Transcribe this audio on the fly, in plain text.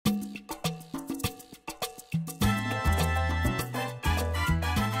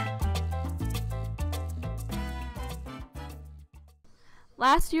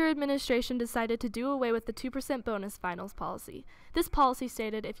Last year, administration decided to do away with the 2% bonus finals policy. This policy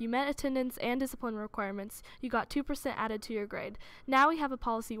stated if you met attendance and discipline requirements, you got 2% added to your grade. Now we have a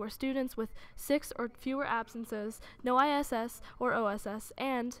policy where students with 6 or fewer absences, no ISS or OSS,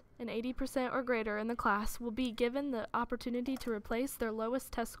 and an 80% or greater in the class will be given the opportunity to replace their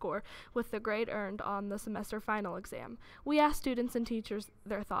lowest test score with the grade earned on the semester final exam. We asked students and teachers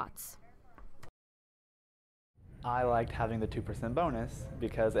their thoughts. I liked having the 2% bonus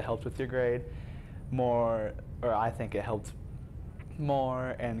because it helped with your grade more, or I think it helped more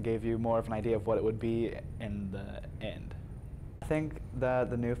and gave you more of an idea of what it would be in the end. I think that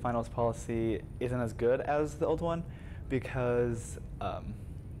the new finals policy isn't as good as the old one because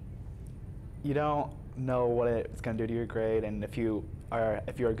you don't know what it's going to do to your grade, and if you're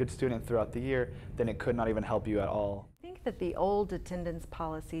a good student throughout the year, then it could not even help you at all. I think that the old attendance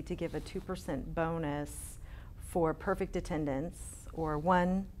policy to give a 2% bonus for perfect attendance or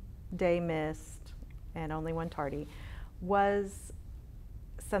 1 day missed and only 1 tardy was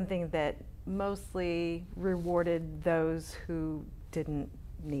something that mostly rewarded those who didn't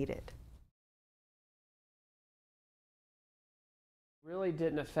need it. Really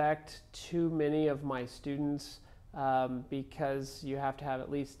didn't affect too many of my students because you have to have at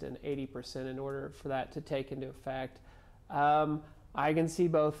least an 80% in order for that to take into effect. I can see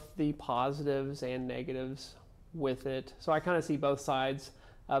both the positives and negatives with it. So I kind of see both sides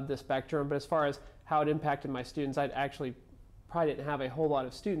of the spectrum, but as far as how it impacted my students, I actually probably didn't have a whole lot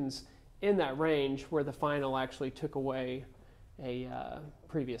of students in that range where the final actually took away a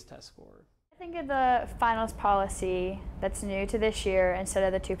previous test score. I think of the finals policy that's new to this year instead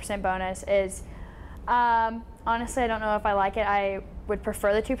of the 2% bonus is, honestly, I don't know if I like it. I would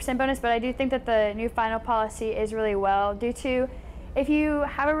prefer the 2% bonus, but I do think that the new final policy is really well due to if you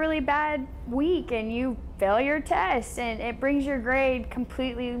have a really bad week and you fail your test and it brings your grade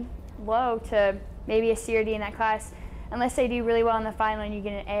completely low to maybe a C or D in that class, and let's say you do really well in the final and you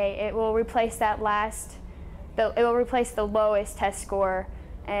get an A, it will replace the lowest test score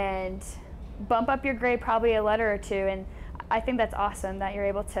and bump up your grade probably a letter or two, and I think that's awesome that you're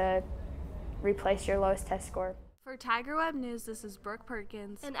able to replace your lowest test score. For Tiger Web News, this is Brooke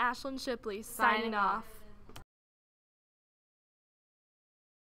Perkins and Ashlyn Shipley signing off.